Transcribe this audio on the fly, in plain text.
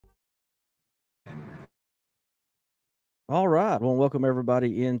All right. Well, welcome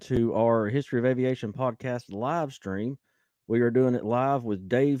everybody into our History of Aviation podcast live stream. We are doing it live with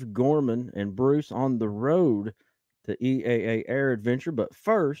Dave Gorman and Bruce on the road to EAA AirVenture. But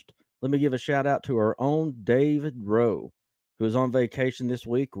first, let me give a shout out to our own David Rowe, who is on vacation this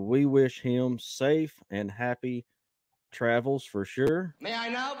week. We wish him safe and happy travels for sure. May I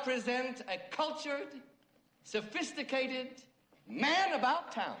now present a cultured, sophisticated man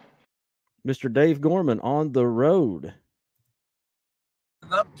about town. Mr. Dave Gorman on the road.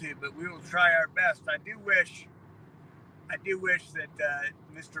 Love to, but we will try our best. I do wish that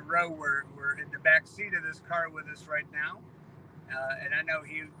Mr. Rowe were in the back seat of this car with us right now, and I know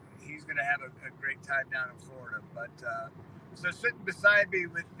he's going to have a great time down in Florida. But so sitting beside me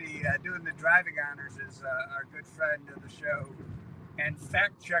with the doing the driving honors is our good friend of the show and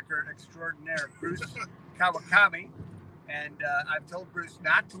fact checker extraordinaire, Bruce Kawakami. And I've told Bruce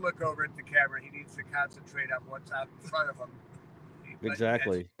not to look over at the camera. He needs to concentrate on what's out in front of him.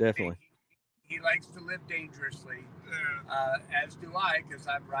 Exactly, definitely. He likes to live dangerously, as do I, because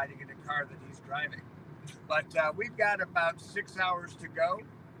I'm riding in a car that he's driving. But we've got about 6 hours to go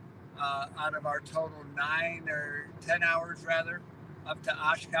out of our total 9 or 10 hours, rather, up to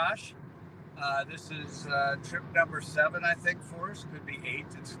Oshkosh. This is trip number 7, I think, for us. Could be 8.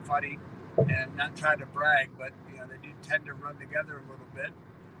 It's funny, and not trying to brag, but they do tend to run together a little bit.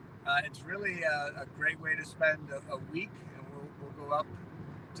 It's really a great way to spend a week. We'll go up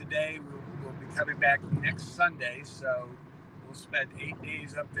today. We'll be coming back next Sunday, so we'll spend 8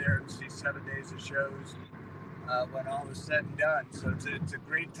 days up there and see 7 days of shows when all is said and done. So it's a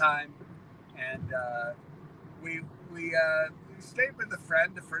great time, and we stayed with a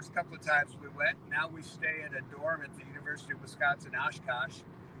friend the first couple of times we went. Now we stay at a dorm at the University of Wisconsin Oshkosh.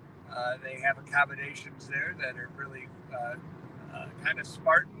 They have accommodations there that are really kind of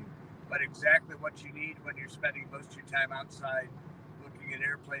Spartan, but exactly what you need when you're spending most of your time outside looking at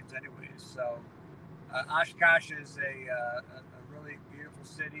airplanes anyways. So Oshkosh is a really beautiful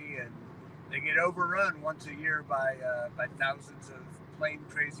city, and they get overrun once a year by thousands of plane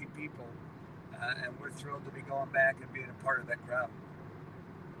crazy people, and we're thrilled to be going back and being a part of that crowd.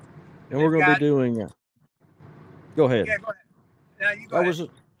 And we're going to be doing go ahead. Yeah, go ahead. Now you go ahead.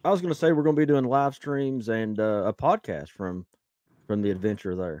 I was going to say we're going to be doing live streams and a podcast from the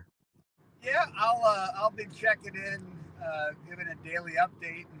adventure there. Yeah, I'll be checking in, giving a daily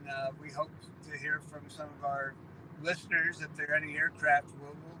update, and we hope to hear from some of our listeners. If there are any aircraft,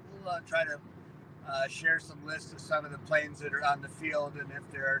 we'll try to share some lists of some of the planes that are on the field, and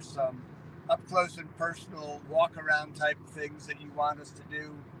if there are some up close and personal walk around type things that you want us to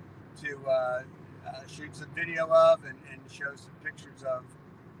do, to shoot some video of and show some pictures of,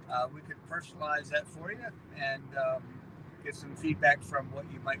 we could personalize that for you and get some feedback from what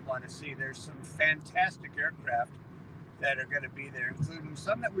you might want to see. There's some fantastic aircraft that are going to be there, including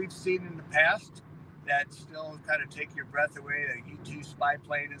some that we've seen in the past that still kind of take your breath away. The U-2 spy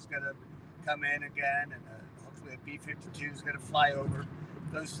plane is going to come in again, and hopefully a B-52 is going to fly over.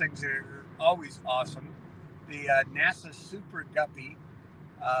 Those things are always awesome. The NASA Super Guppy,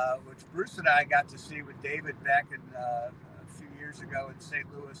 which Bruce and I got to see with David back in a few years ago in St.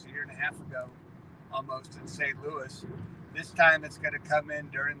 Louis, a year and a half ago, almost in St. Louis. This time it's going to come in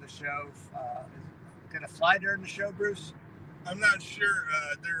during the show. Going to fly during the show, Bruce? I'm not sure.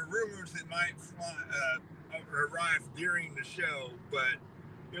 There are rumors it might arrive during the show, but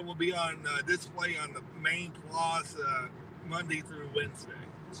it will be on display on the main plaza Monday through Wednesday.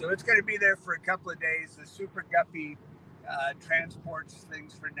 So it's going to be there for a couple of days. The Super Guppy transports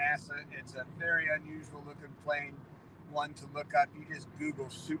things for NASA. It's a very unusual looking plane, one to look up. You just Google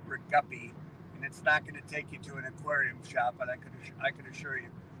Super Guppy, and it's not going to take you to an aquarium shop, but I can assure you.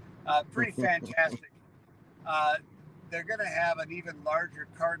 Pretty fantastic. They're going to have an even larger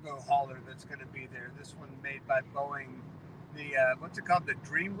cargo hauler that's going to be there. This one made by Boeing. The what's it called? The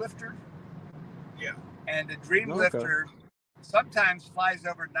Dream Lifter? Yeah. And the Dream Lifter sometimes flies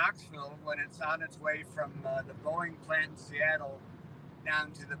over Knoxville when it's on its way from the Boeing plant in Seattle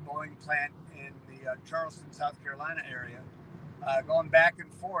down to the Boeing plant in the Charleston, South Carolina area. Going back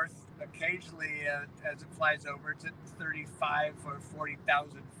and forth, occasionally as it flies over, it's at 35 or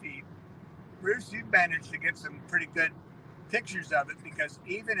 40,000 feet. Bruce, you've managed to get some pretty good pictures of it, because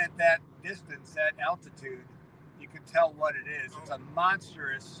even at that distance, that altitude, you can tell what it is. It's a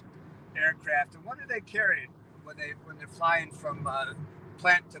monstrous aircraft. And what do they carry when they're flying from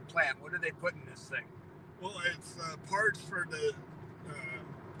plant to plant? What do they put in this thing? Well, it's parts for the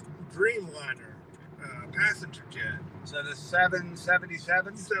Dreamliner passenger jet. So the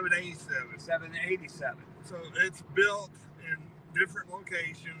 777? 787. 787. So it's built in different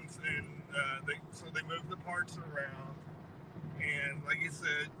locations, and they move the parts around. And like you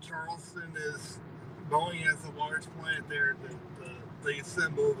said, Charleston is Boeing has a large plant there that they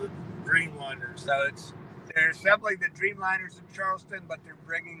assemble the Dreamliners. So they're assembling the Dreamliners in Charleston, but they're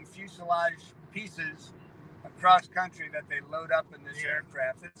bringing fuselage pieces across country that they load up in this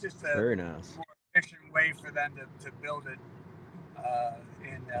aircraft. It's just a very nice, more efficient way for them to build it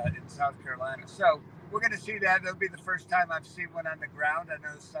in South Carolina. So we're going to see that. It'll be the first time I've seen one on the ground. I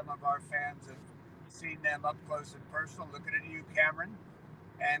know some of our fans have seen them up close and personal. Looking at you, Cameron.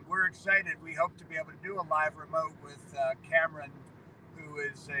 And we're excited. We hope to be able to do a live remote with Cameron, who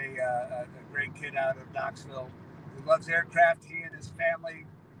is a great kid out of Knoxville who loves aircraft. He and his family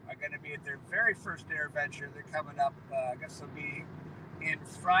are going to be at their very first AirVenture. They're coming up, I guess they'll be in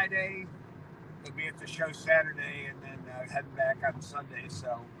Friday. They'll be at the show Saturday and then heading back on Sunday.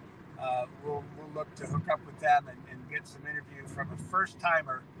 So we'll look to hook up with them and get some interview from a first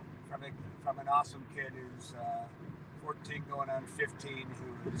timer, from an awesome kid who's 14 going on 15,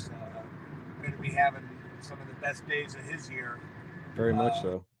 who is going to be having some of the best days of his year. very much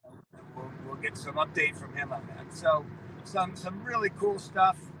so. We'll get some update from him on that. So some really cool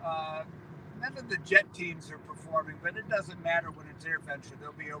stuff. None of the jet teams are performing, but it doesn't matter when it's AirVenture.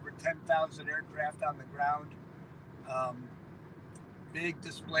 There'll be over 10,000 aircraft on the ground. Big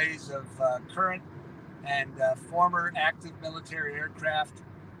displays of current and former active military aircraft.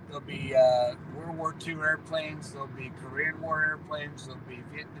 There'll be World War II airplanes. There'll be Korean War airplanes. There'll be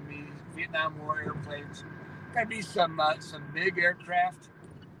Vietnam War airplanes. Going to be some big aircraft,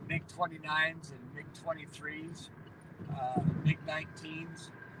 MiG-29s and MiG-23s, MiG-19s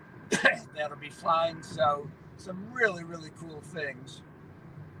that'll be flying. So some really, really cool things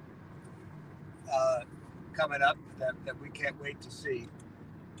coming up that we can't wait to see.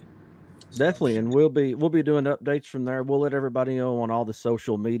 Definitely, and we'll be doing updates from there. We'll let everybody know on all the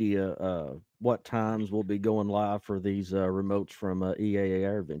social media what times we'll be going live for these remotes from EAA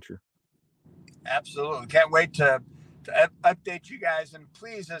AirVenture. Absolutely, can't wait to update you guys. And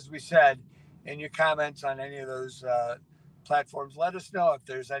please, as we said, in your comments on any of those platforms, let us know if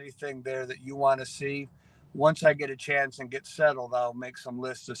there's anything there that you want to see. Once I get a chance and get settled, I'll make some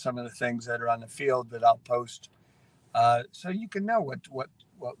lists of some of the things that are on the field that I'll post, so you can know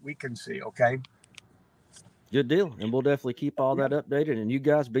what we can see. Okay. Good deal, and we'll definitely keep all that updated. And you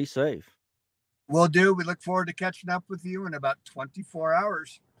guys be safe. Will do. We look forward to catching up with you in about 24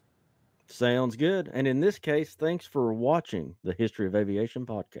 hours. Sounds good. And in this case, thanks for watching the History of Aviation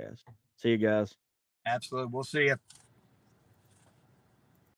podcast. See you guys. Absolutely. We'll see you.